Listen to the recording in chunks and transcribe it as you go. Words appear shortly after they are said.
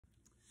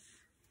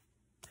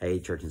Hey,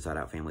 Church Inside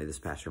Out family, this is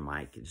Pastor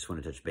Mike. I just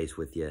want to touch base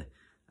with you.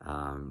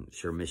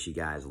 Sure miss you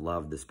guys.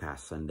 Loved this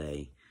past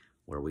Sunday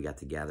where we got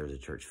together as a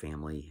church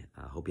family.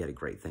 Hope you had a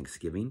great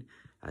Thanksgiving.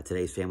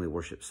 Today's Family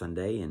Worship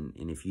Sunday, and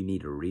if you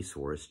need a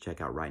resource, check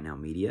out Right Now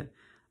Media.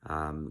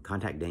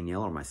 Contact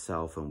Danielle or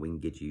myself, and we can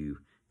get you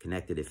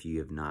connected if you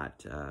have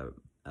not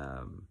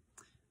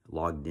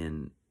logged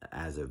in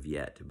as of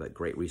yet. But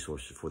great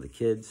resources for the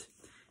kids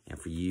and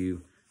for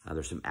you.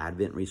 There's some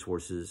Advent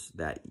resources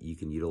that you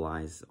can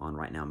utilize on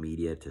Right Now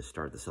Media to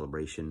start the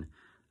celebration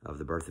of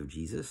the birth of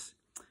Jesus.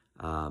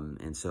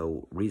 And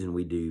so reason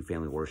we do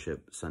Family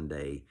Worship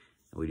Sunday,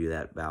 and we do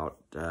that about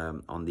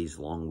on these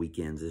long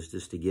weekends, is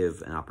just to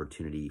give an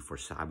opportunity for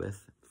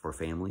Sabbath for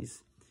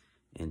families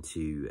and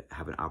to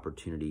have an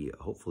opportunity.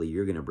 Hopefully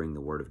you're going to bring the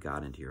Word of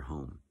God into your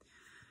home.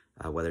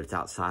 Whether it's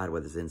outside,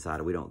 whether it's inside,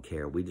 we don't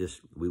care. We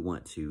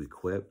want to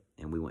equip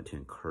and we want to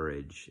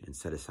encourage and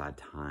set aside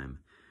time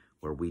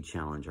where we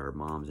challenge our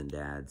moms and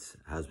dads,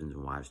 husbands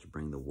and wives to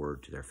bring the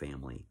Word to their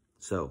family.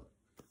 So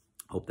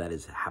hope that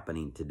is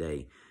happening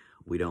today.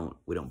 We don't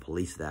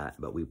police that,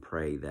 but we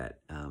pray that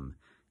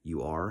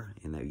you are,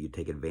 and that you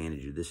take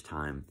advantage of this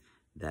time,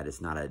 that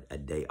it's not a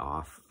day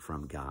off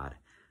from God,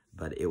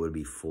 but it would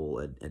be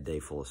a day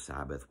full of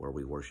Sabbath where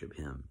we worship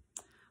Him.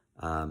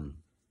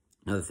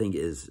 Another thing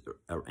is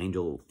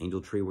angel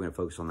tree. We're going to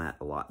focus on that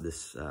a lot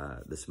this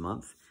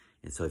month.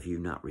 And so if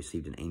you've not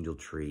received an angel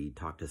tree,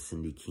 talk to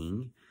Cindy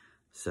King.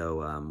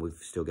 So we've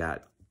still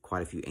got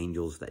quite a few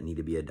angels that need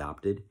to be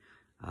adopted.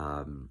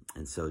 And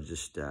so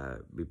just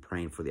be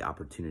praying for the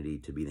opportunity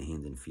to be the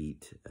hands and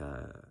feet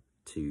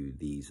to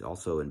these.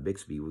 Also in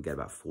Bixby, we've got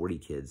about 40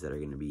 kids that are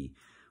going to be,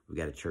 we've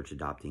got a church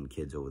adopting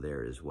kids over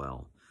there as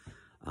well.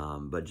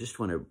 But just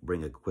want to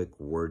bring a quick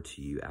word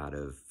to you out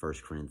of 1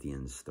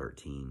 Corinthians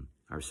 16.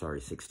 It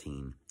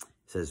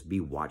says, be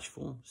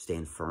watchful,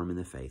 stand firm in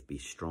the faith, be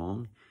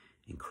strong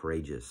and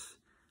courageous.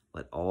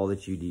 Let all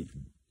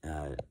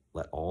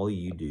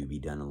you do be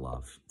done in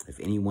love. If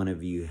any one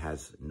of you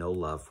has no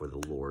love for the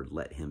Lord,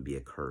 let him be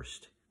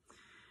accursed.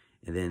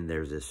 And then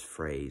there's this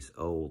phrase,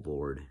 "Oh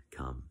Lord,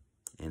 come."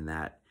 And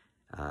that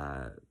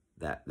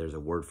there's a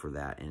word for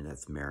that, and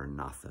that's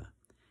Maranatha.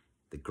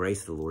 The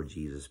grace of the Lord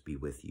Jesus be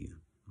with you.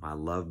 My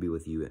love be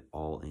with you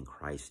all in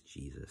Christ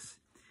Jesus.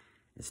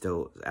 And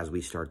still, as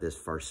we start this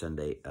first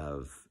Sunday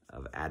of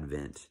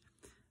Advent,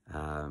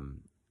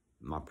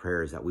 my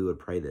prayer is that we would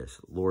pray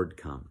this: Lord,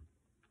 come.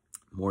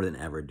 More than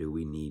ever do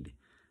we need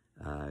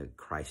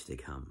Christ to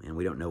come, and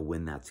we don't know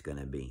when that's going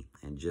to be.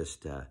 And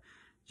just a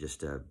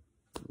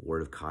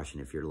word of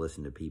caution: if you're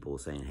listening to people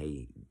saying,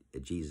 "Hey,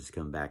 Jesus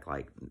come back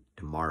like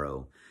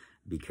tomorrow,"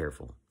 be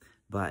careful.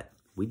 But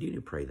we do need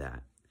to pray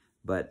that.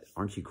 But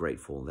aren't you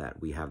grateful that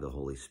we have the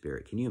Holy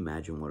Spirit? Can you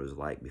imagine what it was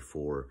like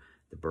before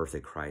the birth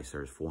of Christ? There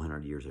was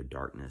 400 years of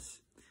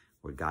darkness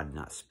where God did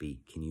not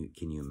speak. Can you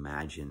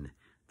imagine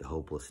the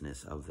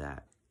hopelessness of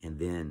that? And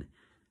then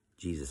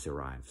Jesus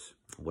arrives.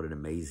 What an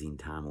amazing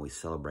time when we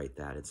celebrate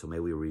that. And so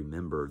may we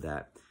remember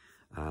that,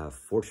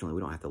 fortunately,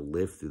 we don't have to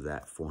live through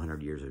that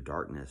 400 years of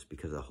darkness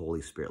because the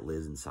Holy Spirit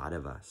lives inside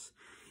of us.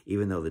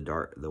 Even though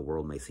the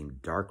world may seem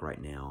dark right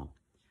now,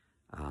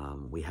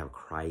 we have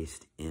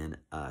Christ in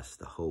us,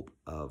 the hope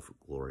of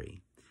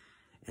glory.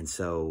 And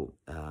so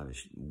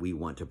we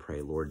want to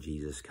pray, Lord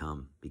Jesus,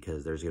 come,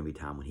 because there's going to be a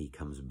time when he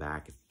comes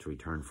back to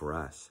return for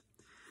us.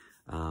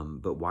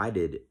 But why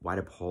did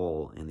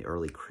Paul and the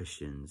early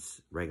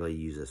Christians regularly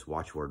use this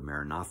watchword,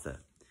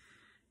 Maranatha?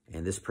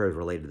 And this prayer is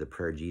related to the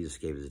prayer Jesus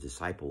gave his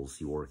disciples,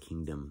 your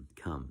kingdom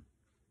come.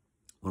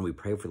 When we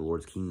pray for the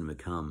Lord's kingdom to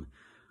come,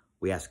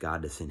 we ask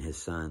God to send his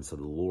son, so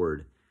the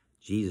Lord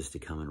Jesus to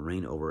come and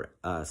reign over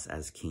us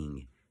as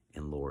King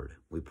and Lord.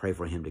 We pray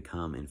for him to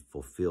come and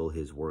fulfill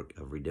his work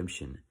of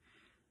redemption,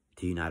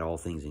 to unite all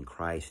things in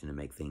Christ and to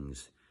make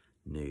things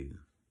new.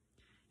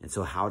 And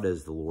so how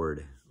does the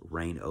Lord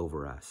reign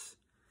over us?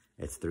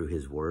 It's through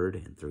his word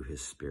and through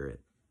his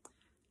Spirit.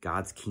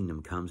 God's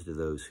kingdom comes to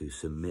those who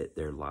submit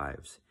their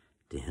lives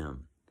to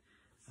him.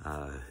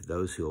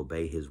 Those who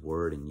obey his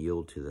word and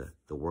yield to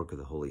the work of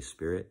the Holy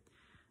Spirit,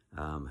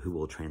 who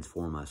will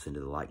transform us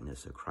into the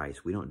likeness of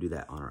Christ. We don't do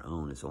that on our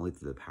own. It's only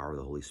through the power of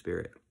the Holy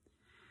Spirit.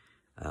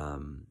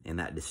 And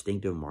that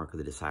distinctive mark of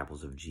the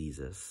disciples of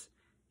Jesus,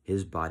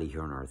 his body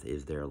here on earth,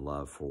 is their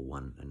love for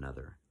one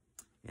another.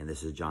 And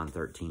this is John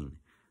 13.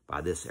 By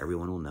this,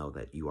 everyone will know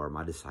that you are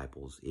my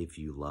disciples if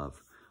you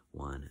love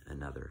one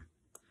another.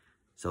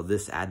 So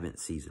this Advent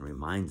season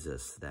reminds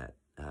us that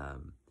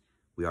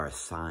we are a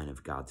sign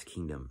of God's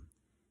kingdom,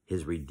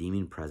 his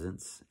redeeming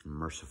presence and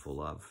merciful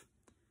love.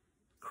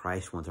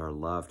 Christ wants our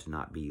love to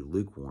not be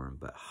lukewarm,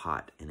 but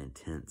hot and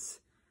intense.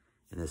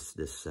 And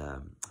this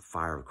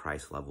fire of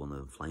Christ's love will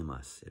inflame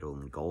us. It will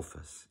engulf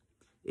us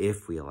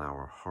if we allow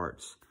our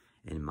hearts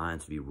and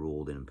minds to be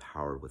ruled and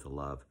empowered with the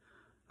love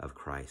of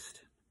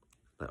Christ.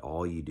 Let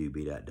all you do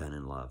be done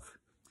in love.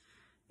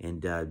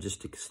 And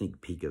just a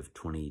sneak peek of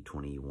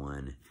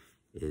 2021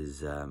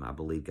 is I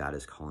believe God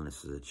is calling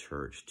us as a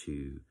church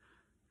to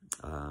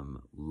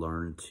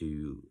learn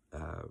to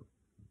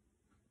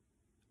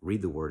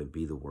read the Word and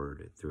be the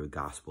Word through a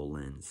gospel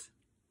lens.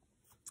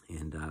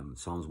 And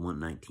Psalms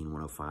 119,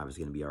 105 is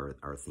going to be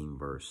our theme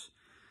verse.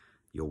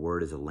 Your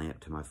word is a lamp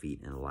to my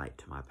feet and a light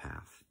to my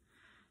path.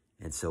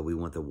 And so we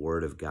want the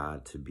Word of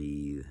God to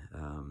be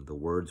the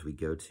words we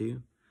go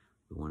to.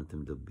 We want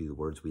them to be the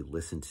words we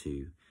listen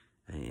to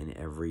in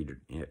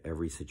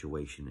every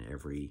situation,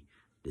 every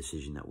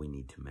decision that we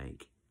need to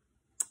make.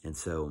 And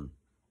so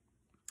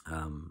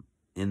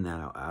in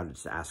that, I would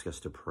just ask us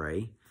to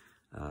pray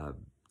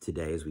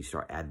today as we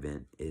start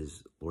Advent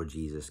is, Lord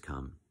Jesus,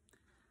 come.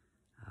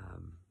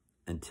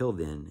 Until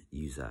then,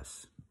 use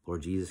us.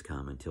 Lord Jesus,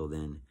 come. Until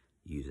then,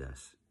 use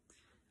us.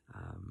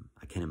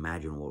 I can't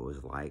imagine what it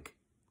was like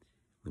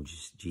when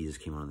Jesus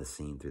came on the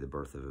scene through the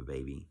birth of a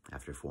baby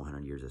after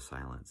 400 years of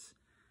silence.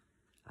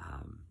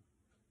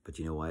 But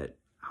you know what?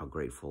 How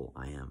grateful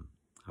I am.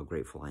 How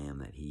grateful I am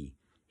that he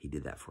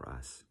did that for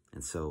us.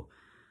 And so,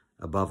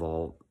 above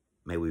all,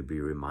 may we be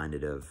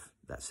reminded of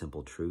that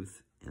simple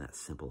truth and that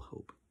simple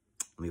hope.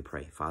 Let me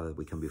pray. Father,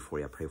 we come before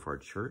you. I pray for our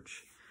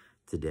church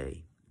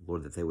today,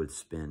 Lord, that they would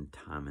spend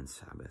time in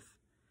Sabbath.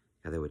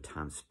 God, they would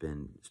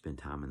spend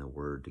time in the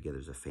Word together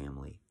as a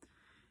family.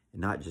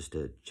 And not just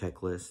a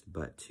checklist,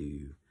 but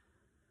to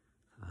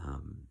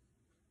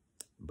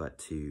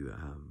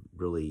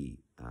really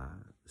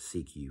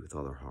seek you with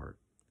all their heart.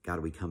 God,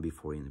 we come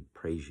before you and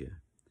praise you.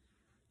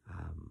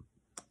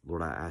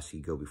 Lord, I ask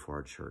you to go before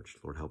our church.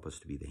 Lord, help us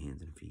to be the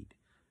hands and feet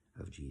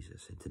of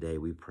Jesus. And today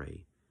we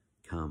pray,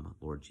 come,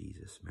 Lord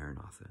Jesus,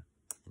 Maranatha.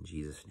 In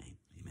Jesus' name,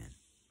 amen.